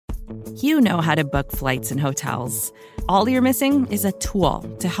You know how to book flights and hotels. All you're missing is a tool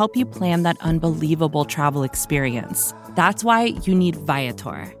to help you plan that unbelievable travel experience. That's why you need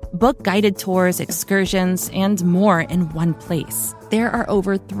Viator. Book guided tours, excursions, and more in one place. There are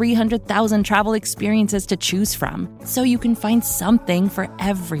over 300,000 travel experiences to choose from, so you can find something for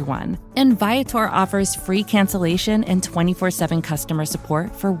everyone. And Viator offers free cancellation and 24/7 customer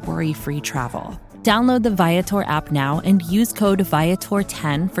support for worry-free travel. Download the Viator app now and use code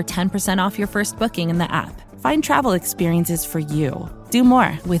Viator10 for 10% off your first booking in the app. Find travel experiences for you. Do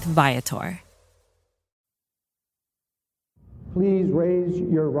more with Viator. Please raise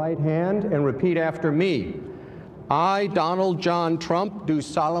your right hand and repeat after me. I, Donald John Trump, do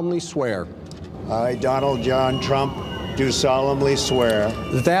solemnly swear. I, Donald John Trump, do solemnly swear.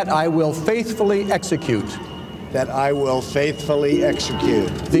 That I will faithfully execute. That I will faithfully execute.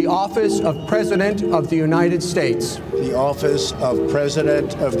 The office of President of the United States. The office of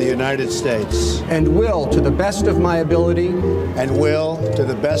President of the United States. And will, to the best of my ability. And will, to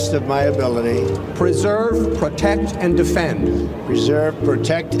the best of my ability. Preserve, protect, and defend. Preserve,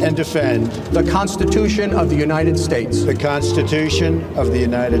 protect, and defend. The Constitution of the United States. The Constitution of the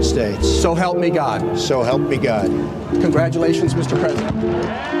United States. So help me God. So help me God. Congratulations, Mr. President.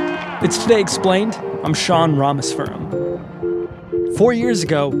 It's Today Explained. I'm Sean Rameswaram. 4 years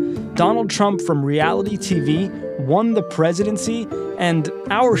ago, Donald Trump from reality TV won the presidency, and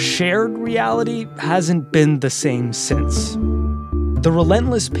our shared reality hasn't been the same since. The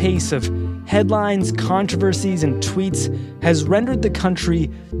relentless pace of headlines, controversies, and tweets has rendered the country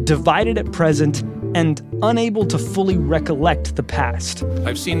divided at present and unable to fully recollect the past.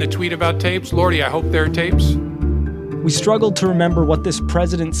 I've seen the tweet about tapes. Lordy, I hope there are tapes. We struggled to remember what this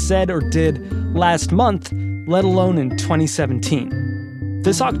president said or did last month, let alone in 2017.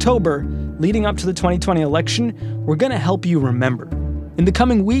 This October, leading up to the 2020 election, we're going to help you remember. In the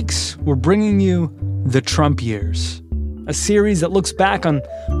coming weeks, we're bringing you The Trump Years, a series that looks back on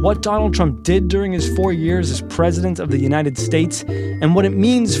what Donald Trump did during his 4 years as president of the United States and what it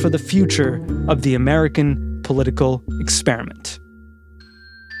means for the future of the American political experiment.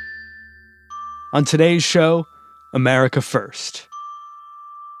 On today's show, America First.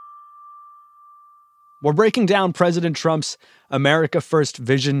 We're breaking down President Trump's America First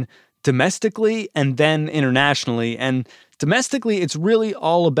vision domestically and then internationally. And domestically, it's really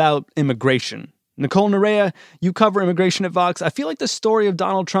all about immigration. Nicole Nerea, you cover immigration at Vox. I feel like the story of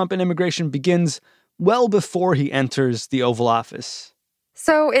Donald Trump and immigration begins well before he enters the Oval Office.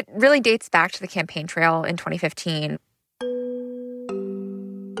 So it really dates back to the campaign trail in 2015.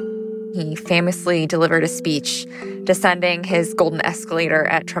 He famously delivered a speech descending his golden escalator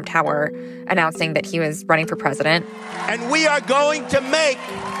at Trump Tower, announcing that he was running for president. And we are going to make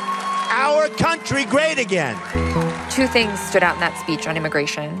our country great again. Two things stood out in that speech on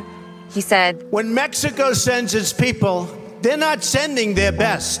immigration. He said, when Mexico sends its people, they're not sending their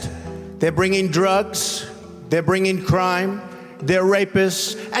best. They're bringing drugs, they're bringing crime, they're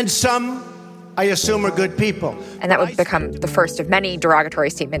rapists, and some, I assume, are good people. And that would become the first of many derogatory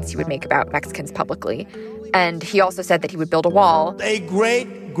statements he would make about Mexicans publicly. And he also said that he would build a wall. A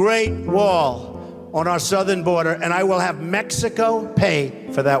great, great wall on our southern border, and I will have Mexico pay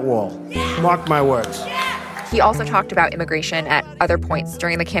for that wall. Yeah. Mark my words. Yeah. He also talked about immigration at other points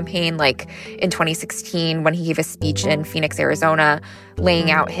during the campaign, like in 2016 when he gave a speech in Phoenix, Arizona, laying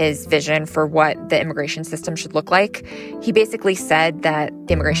out his vision for what the immigration system should look like. He basically said that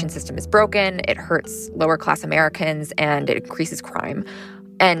the immigration system is broken, it hurts lower-class Americans, and it increases crime.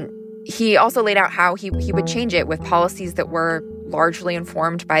 And he also laid out how he would change it with policies that were largely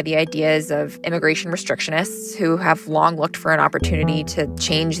informed by the ideas of immigration restrictionists who have long looked for an opportunity to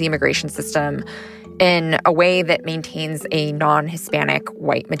change the immigration system in a way that maintains a non-Hispanic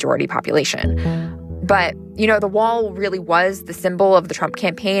white majority population. But, you know, the wall really was the symbol of the Trump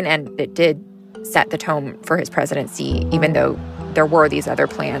campaign, and it did set the tone for his presidency, even though there were these other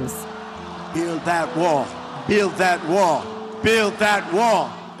plans. Build that wall. Build that wall. Build that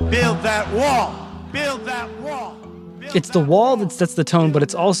wall. Build that wall. Build that wall. It's the wall that sets the tone, but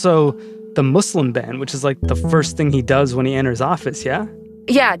it's also the Muslim ban, which is like the first thing he does when he enters office, yeah?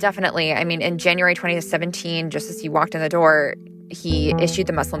 Yeah, definitely. I mean, in January 2017, just as he walked in the door, he issued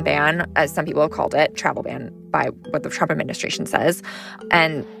the Muslim ban, as some people have called it, travel ban by what the Trump administration says.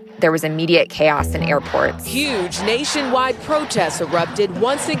 And there was immediate chaos in airports. Huge nationwide protests erupted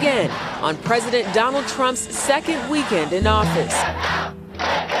once again on President Donald Trump's second weekend in office.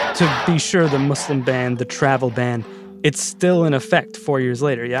 To be sure, the Muslim ban, the travel ban, it's still in effect 4 years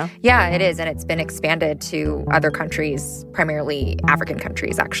later, yeah? Yeah, it is, and it's been expanded to other countries, primarily African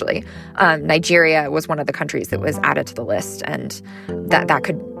countries, actually. Nigeria was one of the countries that was added to the list, and that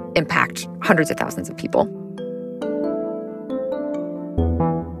could impact hundreds of thousands of people.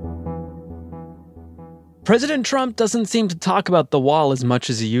 President Trump doesn't seem to talk about the wall as much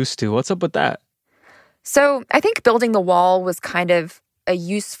as he used to. What's up with that? So I think building the wall was kind of a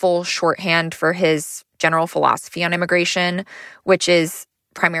useful shorthand for his general philosophy on immigration, which is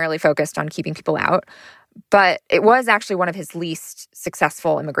primarily focused on keeping people out. But it was actually one of his least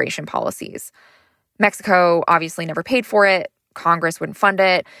successful immigration policies. Mexico obviously never paid for it. Congress wouldn't fund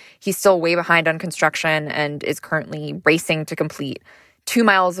it. He's still way behind on construction and is currently racing to complete 2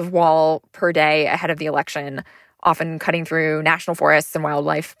 miles of wall per day ahead of the election, often cutting through national forests and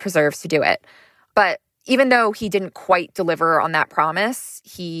wildlife preserves to do it. But even though he didn't quite deliver on that promise,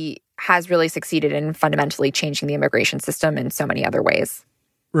 he has really succeeded in fundamentally changing the immigration system in so many other ways.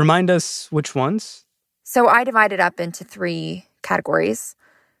 Remind us which ones? So I divide it up into 3 categories.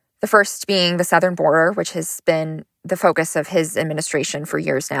 The first being the southern border, which has been the focus of his administration for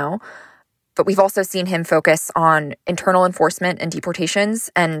years now. But we've also seen him focus on internal enforcement and deportations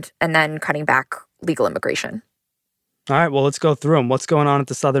and then cutting back legal immigration. All right, well, let's go through them. What's going on at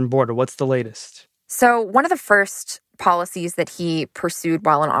the southern border? What's the latest? So one of the first policies that he pursued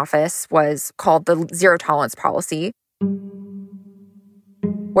while in office was called the zero tolerance policy,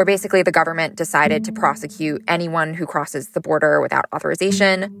 where basically the government decided to prosecute anyone who crosses the border without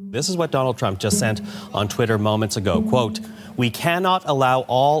authorization. This is what Donald Trump just sent on Twitter moments ago. Quote, "We cannot allow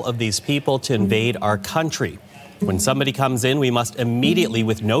all of these people to invade our country. When somebody comes in, we must immediately,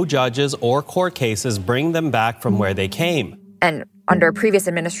 with no judges or court cases, bring them back from where they came." And under previous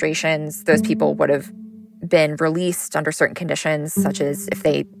administrations, those people would have been released under certain conditions, such as if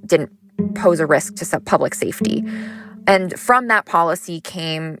they didn't pose a risk to public safety. And from that policy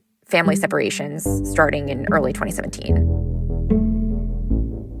came family separations starting in early 2017.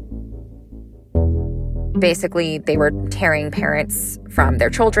 Basically, they were tearing parents from their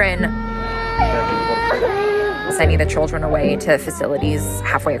children, sending the children away to facilities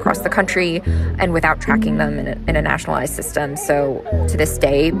halfway across the country and without tracking them in a nationalized system. So to this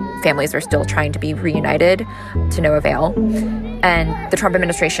day, families are still trying to be reunited to no avail. And the Trump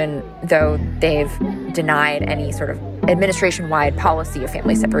administration, though they've denied any sort of administration-wide policy of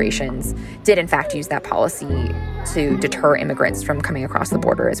family separations, did in fact use that policy to deter immigrants from coming across the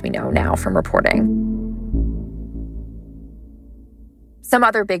border, as we know now from reporting. Some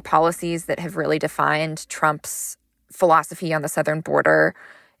other big policies that have really defined Trump's philosophy on the southern border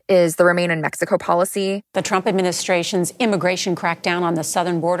is the Remain in Mexico policy. The Trump administration's immigration crackdown on the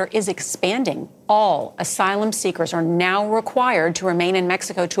southern border is expanding. All asylum seekers are now required to remain in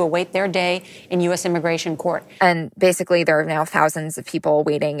Mexico to await their day in U.S. immigration court. And basically, there are now thousands of people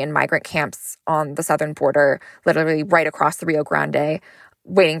waiting in migrant camps on the southern border, literally right across the Rio Grande,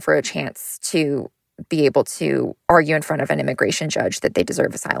 waiting for a chance to be able to argue in front of an immigration judge that they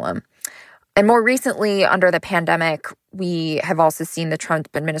deserve asylum. And more recently, under the pandemic, we have also seen the Trump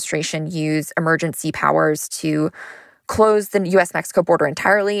administration use emergency powers to close the U.S.-Mexico border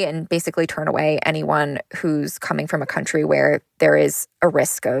entirely and basically turn away anyone who's coming from a country where there is a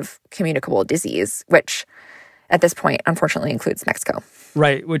risk of communicable disease, which at this point, unfortunately, includes Mexico.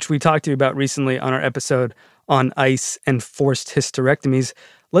 Right, which we talked to you about recently on our episode on ICE and forced hysterectomies.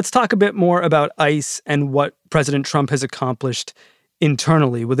 Let's talk a bit more about ICE and what President Trump has accomplished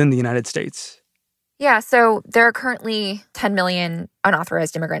internally within the United States. Yeah, so there are currently 10 million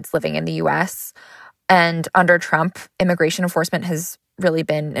unauthorized immigrants living in the U.S., and under Trump, immigration enforcement has really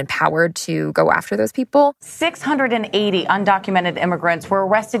been empowered to go after those people. 680 undocumented immigrants were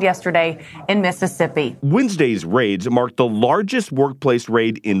arrested yesterday in Mississippi. Wednesday's raids marked the largest workplace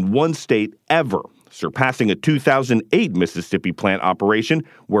raid in one state ever, surpassing a 2008 Mississippi plant operation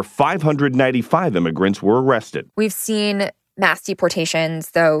where 595 immigrants were arrested. We've seen mass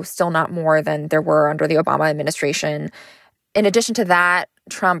deportations, though still not more than there were under the Obama administration. In addition to that,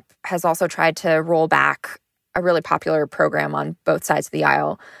 Trump has also tried to roll back a really popular program on both sides of the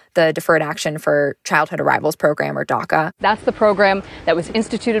aisle, the Deferred Action for Childhood Arrivals program, or DACA. That's the program that was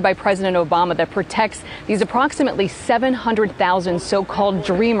instituted by President Obama that protects these approximately 700,000 so-called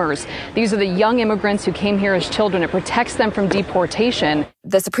dreamers. These are the young immigrants who came here as children. It protects them from deportation.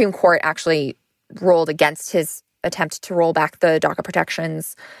 The Supreme Court actually ruled against his attempt to roll back the DACA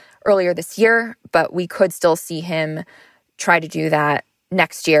protections earlier this year, but we could still see him try to do that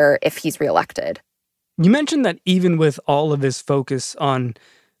next year if he's reelected. You mentioned that even with all of his focus on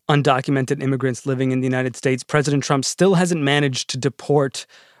undocumented immigrants living in the United States, President Trump still hasn't managed to deport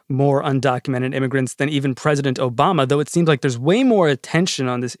more undocumented immigrants than even President Obama, though it seems like there's way more attention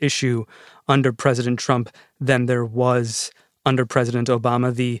on this issue under President Trump than there was under President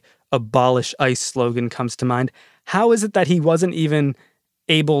Obama. The Abolish ICE slogan comes to mind. How is it that he wasn't even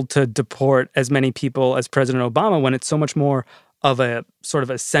able to deport as many people as President Obama when it's so much more of a sort of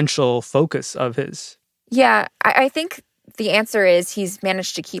essential focus of his? Yeah, I think the answer is he's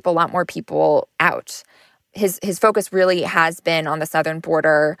managed to keep a lot more people out. His focus really has been on the southern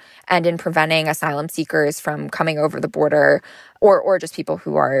border and in preventing asylum seekers from coming over the border or just people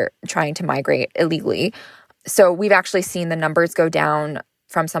who are trying to migrate illegally. So we've actually seen the numbers go down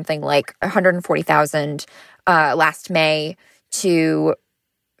from something like 140,000 last May to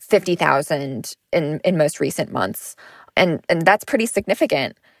 50,000 in most recent months. And that's pretty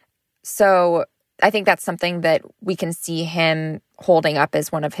significant. So I think that's something that we can see him holding up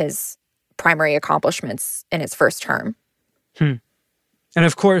as one of his primary accomplishments in his first term. And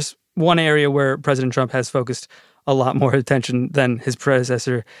of course, one area where President Trump has focused a lot more attention than his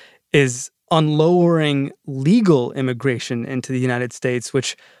predecessor is on lowering legal immigration into the United States,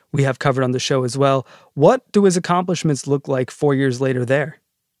 which we have covered on the show as well. What do his accomplishments look like 4 years later there?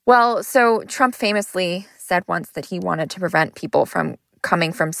 Well, so Trump famously said once that he wanted to prevent people from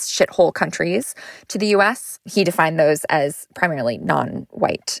coming from shithole countries to the U.S. He defined those as primarily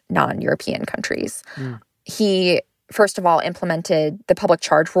non-white, non-European countries. He, first of all, implemented the public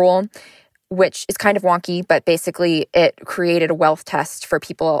charge rule, which is kind of wonky, but basically it created a wealth test for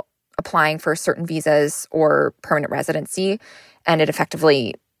people applying for certain visas or permanent residency, and it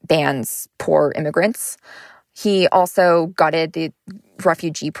effectively bans poor immigrants. He also gutted the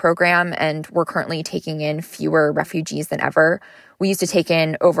refugee program, and we're currently taking in fewer refugees than ever. We used to take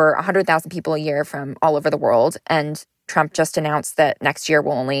in over 100,000 people a year from all over the world, and Trump just announced that next year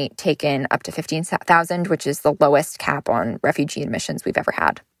we'll only take in up to 15,000, which is the lowest cap on refugee admissions we've ever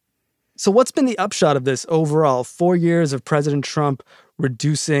had. So what's been the upshot of this overall? 4 years of President Trump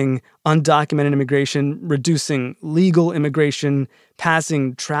reducing undocumented immigration, reducing legal immigration,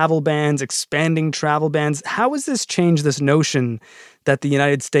 passing travel bans, expanding travel bans. How has this changed this notion that the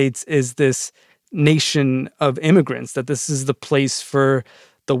United States is this nation of immigrants, that this is the place for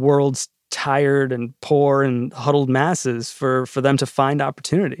the world's tired and poor and huddled masses for them to find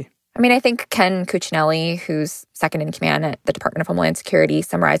opportunity? I mean, I think Ken Cuccinelli, who's second in command at the Department of Homeland Security,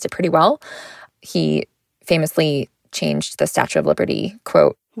 summarized it pretty well. He famously changed the Statue of Liberty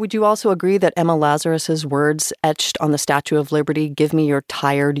quote. Would you also agree that Emma Lazarus's words etched on the Statue of Liberty, "Give me your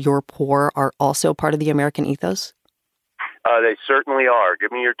tired, your poor," are also part of the American ethos? They certainly are.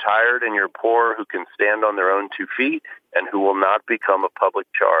 Give me your tired and your poor who can stand on their own 2 feet and who will not become a public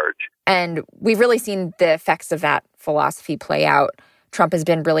charge. And we've really seen the effects of that philosophy play out. Trump has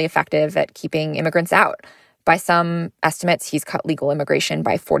been really effective at keeping immigrants out. By some estimates, he's cut legal immigration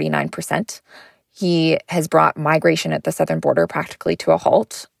by 49%. He has brought migration at the southern border practically to a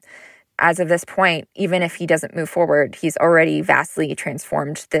halt. As of this point, even if he doesn't move forward, he's already vastly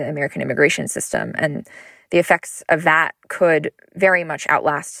transformed the American immigration system. And the effects of that could very much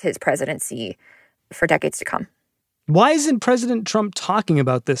outlast his presidency for decades to come. Why isn't President Trump talking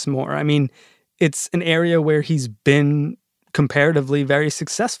about this more? I mean, it's an area where he's been comparatively very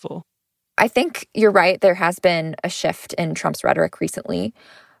successful. I think you're right. There has been a shift in Trump's rhetoric recently.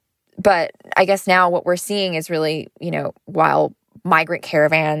 But I guess now what we're seeing is really, while migrant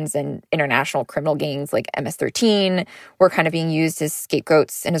caravans and international criminal gangs like MS-13 were kind of being used as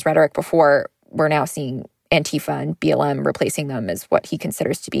scapegoats in his rhetoric before, we're now seeing Antifa and BLM replacing them as what he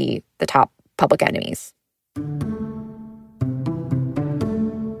considers to be the top public enemies.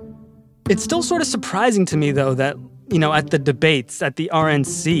 It's still sort of surprising to me, though, that, at the debates, at the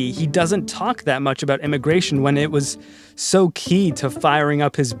RNC, he doesn't talk that much about immigration when it was so key to firing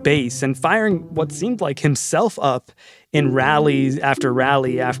up his base and firing what seemed like himself up in rallies after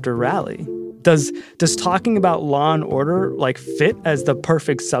rally after rally. Does talking about law and order fit as the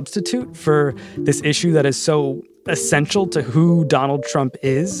perfect substitute for this issue that is so essential to who Donald Trump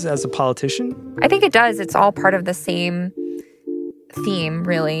is as a politician? I think it does. It's all part of the same theme,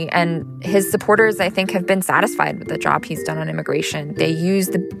 really. And his supporters, I think, have been satisfied with the job he's done on immigration. They use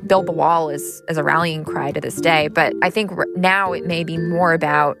the Build the Wall as a rallying cry to this day. But I think now it may be more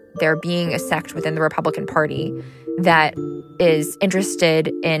about there being a sect within the Republican Party that is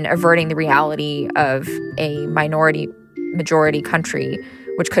interested in averting the reality of a minority-majority country,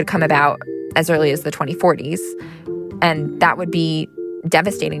 which could come about as early as the 2040s. And that would be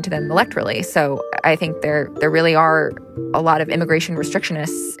devastating to them electorally. So I think there really are a lot of immigration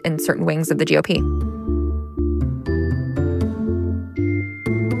restrictionists in certain wings of the GOP.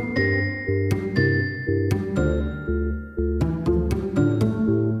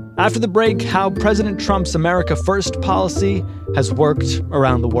 After the break, how President Trump's America First policy has worked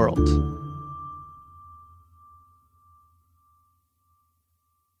around the world.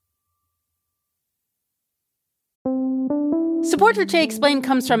 Support Portrait Jay Explained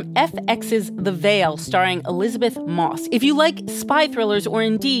comes from FX's The Veil, starring Elizabeth Moss. If you like spy thrillers or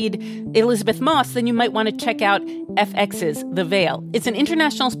indeed Elizabeth Moss, then you might want to check out FX's The Veil. It's an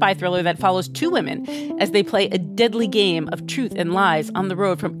international spy thriller that follows two women as they play a deadly game of truth and lies on the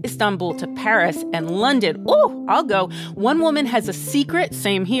road from Istanbul to Paris and London. Oh, I'll go. One woman has a secret,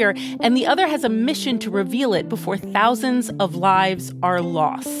 same here, and the other has a mission to reveal it before thousands of lives are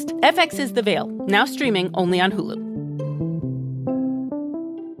lost. FX's The Veil, now streaming only on Hulu.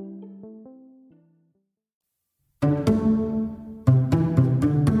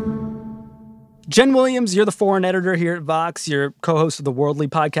 Jen Williams, you're the foreign editor here at Vox. You're co-host of the Worldly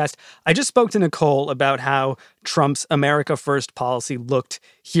podcast. I just spoke to Nicole about how Trump's America First policy looked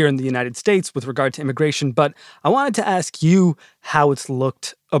here in the United States with regard to immigration, but I wanted to ask you how it's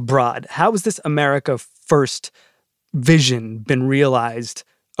looked abroad. How has this America First vision been realized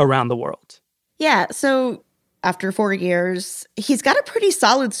around the world? Yeah, so after 4 years, he's got a pretty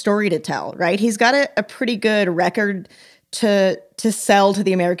solid story to tell, right? He's got a pretty good record to sell to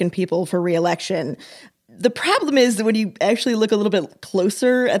the American people for re-election. The problem is that when you actually look a little bit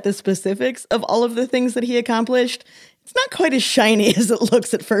closer at the specifics of all of the things that he accomplished, it's not quite as shiny as it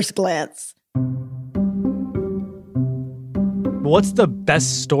looks at first glance. What's the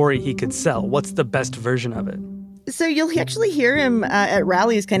best story he could sell? What's the best version of it? So you'll actually hear him at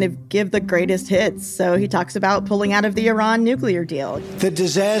rallies kind of give the greatest hits. So he talks about pulling out of the Iran nuclear deal. The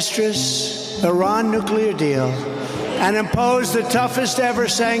disastrous Iran nuclear deal, and impose the toughest ever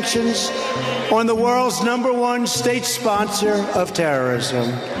sanctions on the world's #1 state sponsor of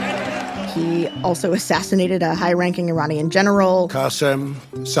terrorism. He also assassinated a high-ranking Iranian general, Qasem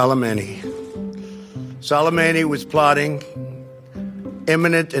Soleimani. Soleimani was plotting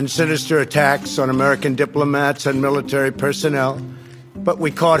imminent and sinister attacks on American diplomats and military personnel, but we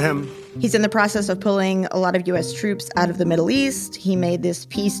caught him. He's in the process of pulling a lot of U.S. troops out of the Middle East. He made this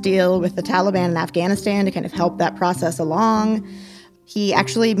peace deal with the Taliban in Afghanistan to kind of help that process along. He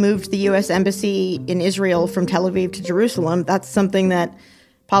actually moved the U.S. Embassy in Israel from Tel Aviv to Jerusalem. That's something that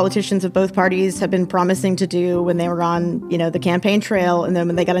politicians of both parties have been promising to do when they were on, the campaign trail. And then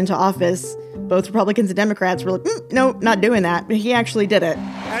when they got into office, both Republicans and Democrats were like, no, not doing that. But he actually did it.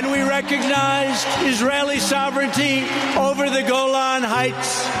 And we recognized Israeli sovereignty over the Golan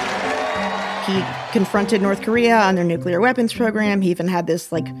Heights. He confronted North Korea on their nuclear weapons program. He even had this,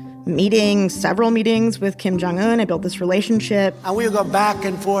 several meetings with Kim Jong-un. I built this relationship. And we would go back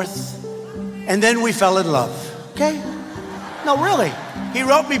and forth. And then we fell in love. Okay? No, really. He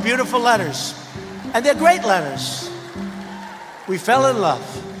wrote me beautiful letters. And they're great letters. We fell in love.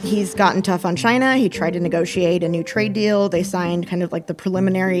 He's gotten tough on China. He tried to negotiate a new trade deal. They signed kind of like the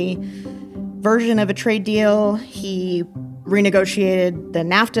preliminary version of a trade deal. He renegotiated the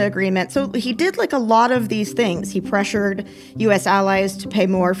NAFTA agreement. So he did a lot of these things. He pressured U.S. allies to pay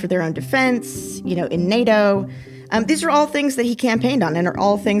more for their own defense, in NATO. These are all things that he campaigned on and are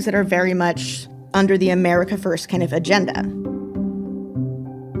all things that are very much under the America First kind of agenda.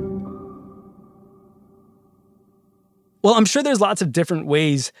 Well, I'm sure there's lots of different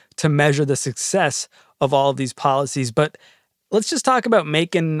ways to measure the success of all of these policies, but let's just talk about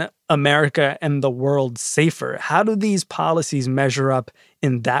making America and the world safer. How do these policies measure up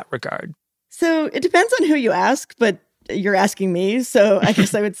in that regard? So it depends on who you ask, but you're asking me, so I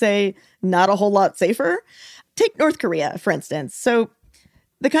guess I would say not a whole lot safer. Take North Korea, for instance. So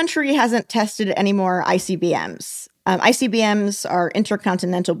the country hasn't tested any more ICBMs. ICBMs are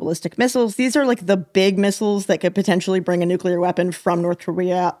intercontinental ballistic missiles. These are the big missiles that could potentially bring a nuclear weapon from North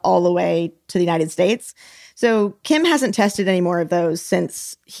Korea all the way to the United States. So Kim hasn't tested any more of those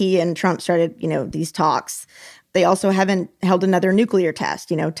since he and Trump started, these talks. They also haven't held another nuclear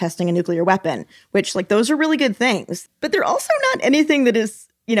test, testing a nuclear weapon, which those are really good things. But they're also not anything that is,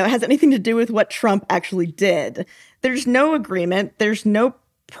 has anything to do with what Trump actually did. There's no agreement. There's no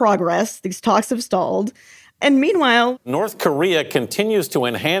progress. These talks have stalled. And meanwhile, North Korea continues to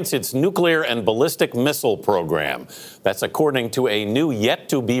enhance its nuclear and ballistic missile program. That's according to a new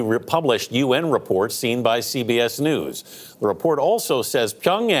yet-to-be-published UN report seen by CBS News. The report also says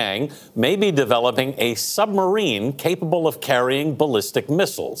Pyongyang may be developing a submarine capable of carrying ballistic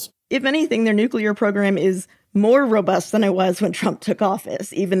missiles. If anything, their nuclear program is more robust than it was when Trump took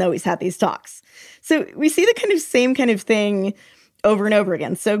office, even though he's had these talks. So we see the same kind of thing over and over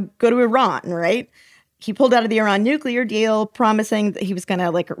again. So go to Iran, right? He pulled out of the Iran nuclear deal, promising that he was going to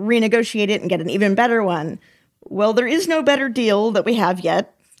renegotiate it and get an even better one. Well, there is no better deal that we have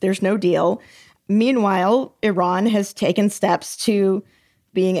yet. There's no deal. Meanwhile, Iran has taken steps to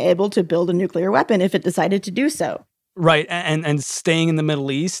being able to build a nuclear weapon if it decided to do so. Right. And staying in the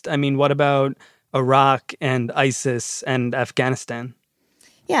Middle East. I mean, what about Iraq and ISIS and Afghanistan.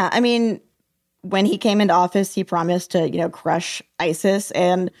 Yeah, I mean, when he came into office, he promised to, crush ISIS.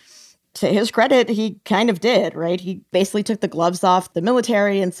 And to his credit, he kind of did, right? He basically took the gloves off the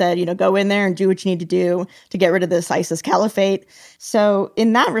military and said, go in there and do what you need to do to get rid of this ISIS caliphate. So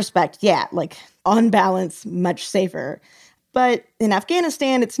in that respect, yeah, like on balance, much safer. But in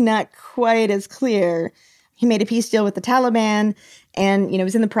Afghanistan, it's not quite as clear. He made a peace deal with the Taliban and,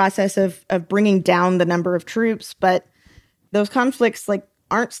 was in the process of bringing down the number of troops. But those conflicts,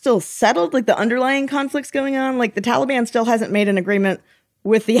 aren't still settled, the underlying conflicts going on. The Taliban still hasn't made an agreement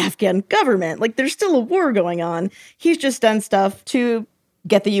with the Afghan government. There's still a war going on. He's just done stuff to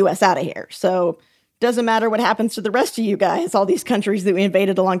get the U.S. out of here. So doesn't matter what happens to the rest of you guys, all these countries that we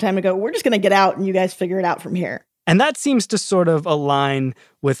invaded a long time ago, we're just going to get out and you guys figure it out from here. And that seems to sort of align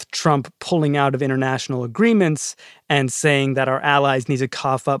with Trump pulling out of international agreements and saying that our allies need to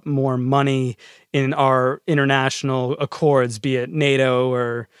cough up more money in our international accords, be it NATO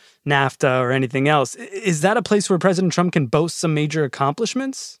or NAFTA or anything else. Is that a place where President Trump can boast some major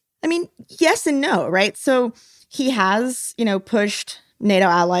accomplishments? I mean, yes and no, right? So he has, pushed NATO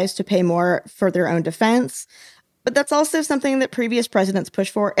allies to pay more for their own defense. But that's also something that previous presidents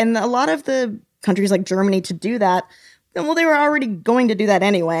pushed for. And a lot of the countries like Germany to do that, well, they were already going to do that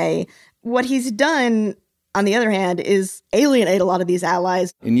anyway. What he's done, on the other hand, is alienate a lot of these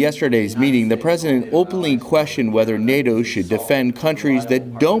allies. In yesterday's meeting, the president openly questioned whether NATO should defend countries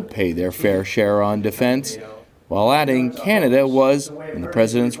that don't pay their fair share on defense, while adding Canada was, in the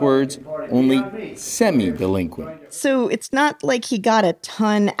president's words, only semi-delinquent. So it's not like he got a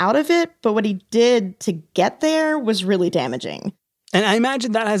ton out of it, but what he did to get there was really damaging. And I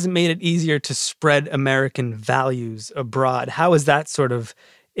imagine that hasn't made it easier to spread American values abroad. How has that sort of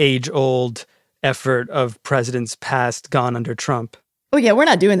age-old effort of presidents past gone under Trump? Oh, yeah, we're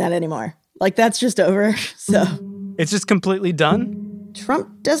not doing that anymore. That's just over, so. It's just completely done?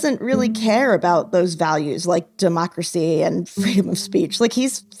 Trump doesn't really care about those values like democracy and freedom of speech.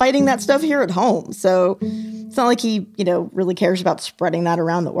 He's fighting that stuff here at home. So it's not like he, really cares about spreading that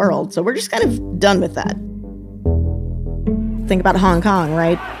around the world. So we're just kind of done with that. Think about Hong Kong,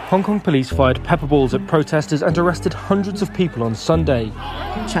 right? Hong Kong police fired pepper balls at protesters and arrested hundreds of people on Sunday.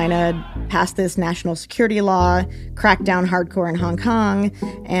 China passed this national security law, cracked down hardcore in Hong Kong,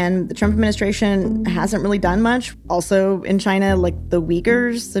 and the Trump administration hasn't really done much. Also in China, the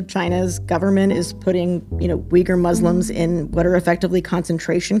Uyghurs of China's government is putting, Uyghur Muslims in what are effectively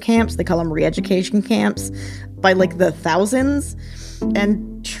concentration camps. They call them re-education camps by the thousands.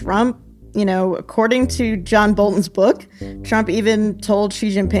 And Trump, according to John Bolton's book, Trump even told Xi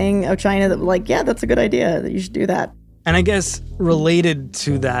Jinping of China that, yeah, that's a good idea, that you should do that. And I guess related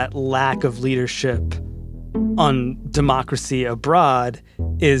to that lack of leadership on democracy abroad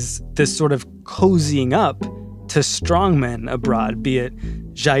is this sort of cozying up to strongmen abroad, be it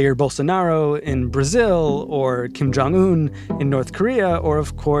Jair Bolsonaro in Brazil or Kim Jong-un in North Korea or,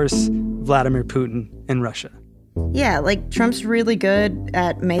 of course, Vladimir Putin in Russia. Yeah, Trump's really good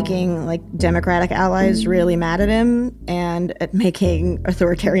at making democratic allies really mad at him and at making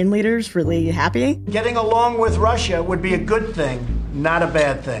authoritarian leaders really happy. Getting along with Russia would be a good thing, not a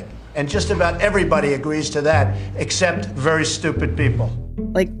bad thing. And just about everybody agrees to that, except very stupid people.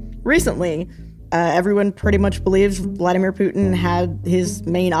 Recently, everyone pretty much believes Vladimir Putin had his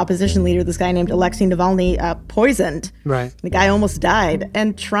main opposition leader, this guy named Alexei Navalny, poisoned. Right. The guy almost died,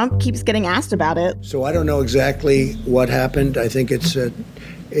 and Trump keeps getting asked about it. So I don't know exactly what happened. I think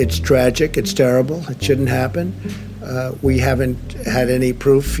it's tragic. It's terrible. It shouldn't happen. We haven't had any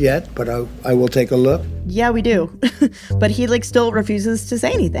proof yet, but I will take a look. Yeah, we do. But he still refuses to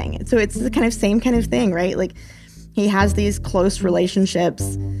say anything. So it's the same kind of thing, right? He has these close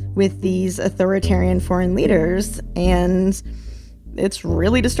relationships with these authoritarian foreign leaders, and it's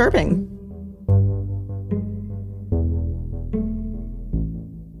really disturbing.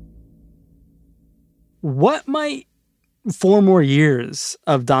 What might 4 more years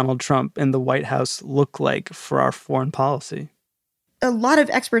of Donald Trump in the White House look like for our foreign policy? A lot of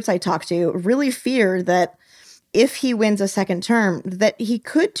experts I talk to really fear that if he wins a second term, that he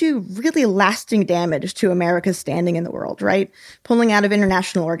could do really lasting damage to America's standing in the world, right? Pulling out of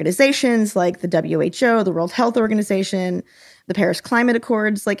international organizations like the WHO, the World Health Organization, the Paris Climate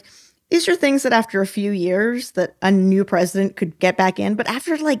Accords. These are things that after a few years that a new president could get back in. But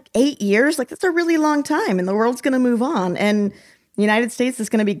after 8 years, that's a really long time and the world's going to move on. And the United States is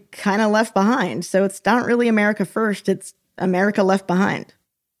going to be kind of left behind. So it's not really America first, it's America left behind.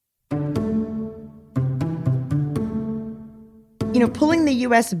 Pulling the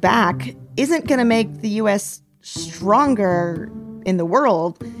U.S. back isn't going to make the U.S. stronger in the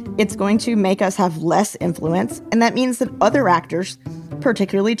world. It's going to make us have less influence, and that means that other actors,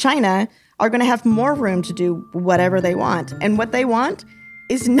 particularly China, are going to have more room to do whatever they want. And what they want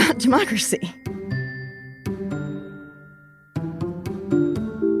is not democracy.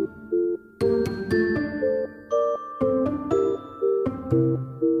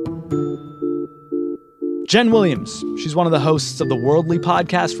 Jen Williams, she's one of the hosts of the Worldly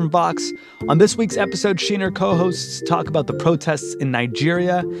podcast from Vox. On this week's episode, she and her co-hosts talk about the protests in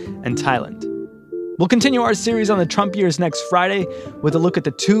Nigeria and Thailand. We'll continue our series on the Trump years next Friday with a look at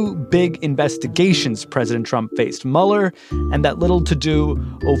the two big investigations President Trump faced, Mueller and that little to-do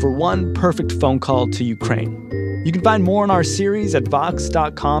over one perfect phone call to Ukraine. You can find more on our series at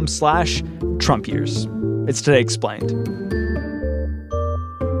vox.com/Trump years. It's Today Explained.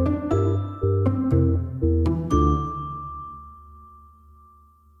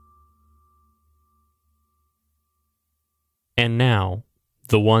 And now,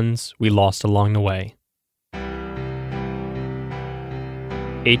 the ones we lost along the way.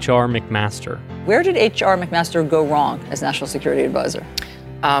 H.R. McMaster. Where did H.R. McMaster go wrong as National Security Advisor?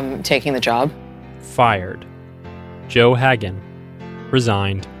 Taking the job. Fired. Joe Hagan.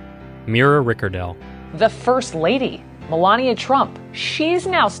 Resigned. Mira Rickerdell. The First Lady, Melania Trump. She's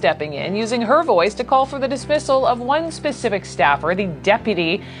now stepping in, using her voice to call for the dismissal of one specific staffer, the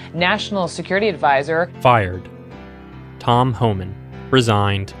Deputy National Security Advisor. Fired. Tom Homan.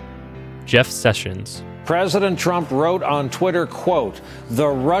 Resigned. Jeff Sessions. President Trump wrote on Twitter, quote, "The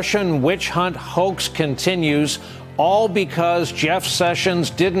Russian witch hunt hoax continues, all because Jeff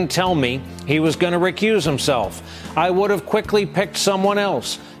Sessions didn't tell me he was going to recuse himself. I would have quickly picked someone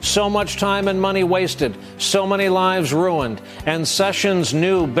else. So much time and money wasted, so many lives ruined, and Sessions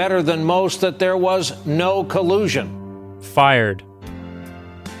knew better than most that there was no collusion." Fired.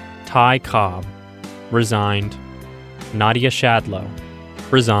 Ty Cobb. Resigned. Nadia Shadlow.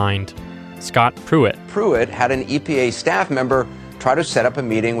 Resigned. Scott Pruitt. Pruitt had an EPA staff member try to set up a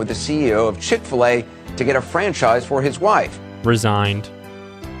meeting with the CEO of Chick-fil-A to get a franchise for his wife. Resigned.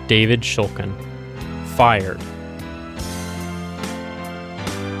 David Shulkin. Fired.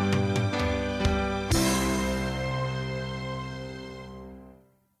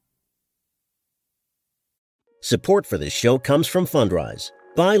 Support for this show comes from Fundrise.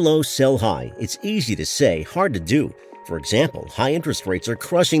 Buy low, sell high. It's easy to say, hard to do. For example, high interest rates are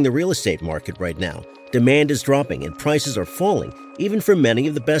crushing the real estate market right now. Demand is dropping and prices are falling, even for many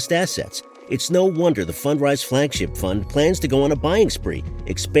of the best assets. It's no wonder the Fundrise Flagship Fund plans to go on a buying spree,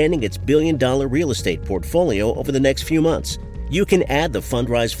 expanding its billion-dollar real estate portfolio over the next few months. You can add the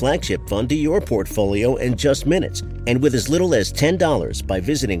Fundrise Flagship Fund to your portfolio in just minutes, and with as little as $10 by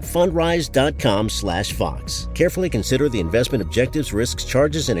visiting fundrise.com/Fox. Carefully consider the investment objectives, risks,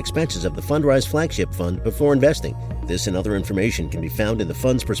 charges, and expenses of the Fundrise Flagship Fund before investing. This and other information can be found in the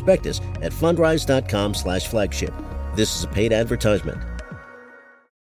fund's prospectus at fundrise.com/flagship. This is a paid advertisement.